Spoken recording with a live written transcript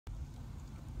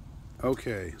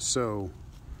Okay, so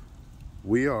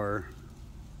we are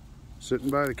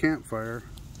sitting by the campfire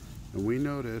and we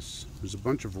notice there's a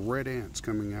bunch of red ants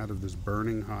coming out of this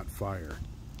burning hot fire.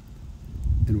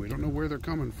 And we don't know where they're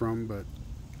coming from, but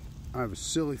I have a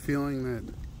silly feeling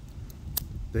that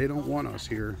they don't want us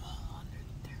here.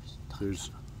 There's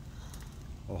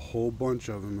a whole bunch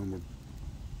of them and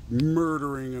we're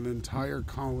murdering an entire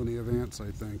colony of ants, I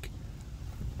think.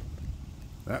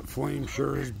 That flame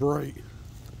sure is bright.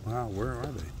 Wow, where are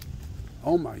they?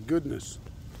 Oh my goodness.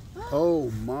 Oh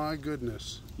my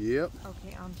goodness. Yep.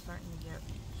 Okay, I'm starting to get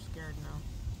scared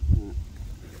now.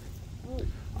 Oh.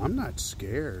 I'm not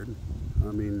scared.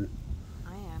 I mean,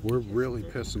 we're really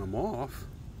pissing them off.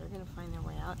 They're going to find their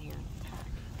way out here and attack.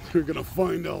 They're going to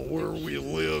find out where we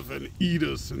live and eat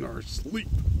us in our sleep.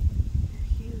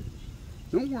 They're huge.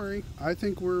 Don't worry. I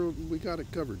think we got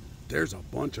it covered. There's a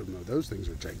bunch of them though. Those things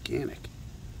are gigantic.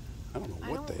 I don't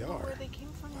know what they are. I don't know where they came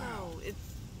from though.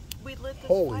 We lit this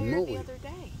Holy fire moly. the other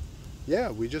day.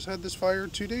 Yeah, we just had this fire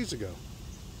 2 days ago.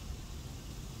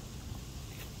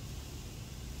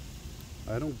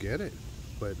 I don't get it,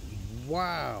 but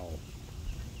wow.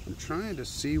 I'm trying to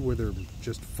see where they're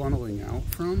just funneling out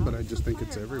from, but I just think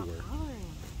it's everywhere.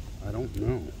 I don't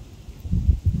know.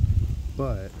 But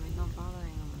I mean, not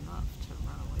bothering them enough to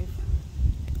run away from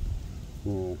it.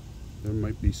 Well, there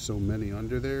might be so many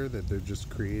under there that they've just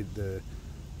created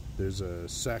there's a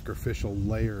sacrificial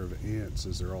layer of ants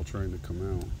as they're all trying to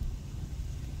come out.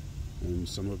 And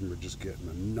some of them are just getting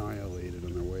annihilated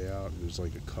on their way out, and there's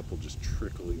like a couple just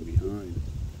trickling behind.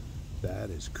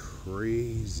 That is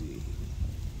crazy.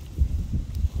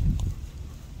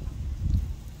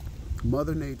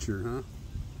 Mother Nature, huh?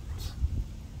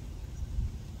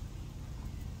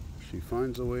 She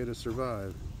finds a way to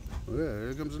survive. Oh yeah,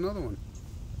 here comes another one.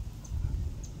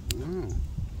 Wow.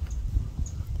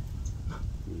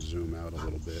 Let me zoom out a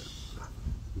little bit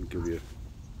and give you.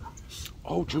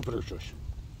 Oh, Jupiter shush.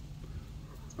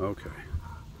 Okay.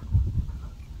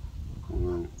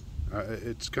 Wow.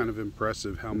 It's kind of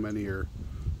impressive how many are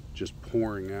just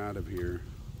pouring out of here.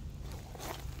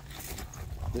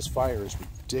 This fire is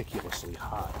ridiculously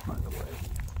hot, by the way.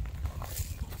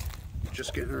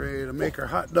 Just getting ready to make our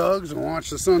hot dogs and watch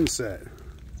the sunset.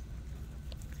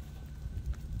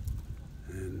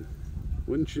 And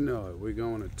wouldn't you know it, we're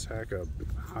going to attack a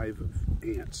hive of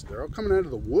ants. They're all coming out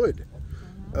of the wood.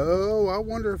 Oh, I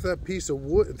wonder if that piece of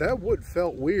wood, that wood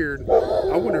felt weird.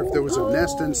 I wonder if there was a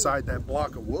nest inside that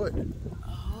block of wood.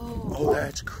 Oh,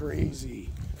 that's crazy.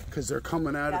 Because they're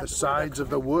coming out of the sides of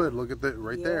the wood. Look at that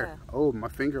right there. Oh, my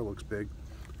finger looks big.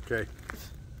 Okay.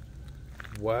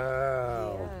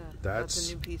 Wow. Yeah,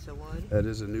 that's a new piece of wood. That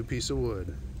is a new piece of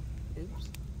wood. Oops.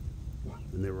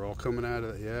 And they were all coming out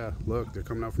of, yeah, look, they're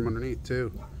coming out from underneath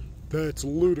too. That's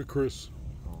ludicrous.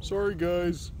 Sorry,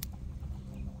 guys.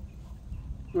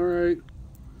 All right.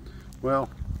 Well,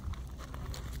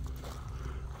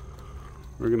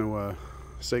 we're going to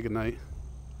say goodnight.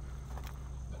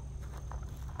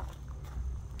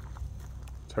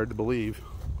 It's hard to believe.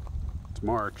 It's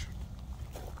March.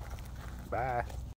 Bye.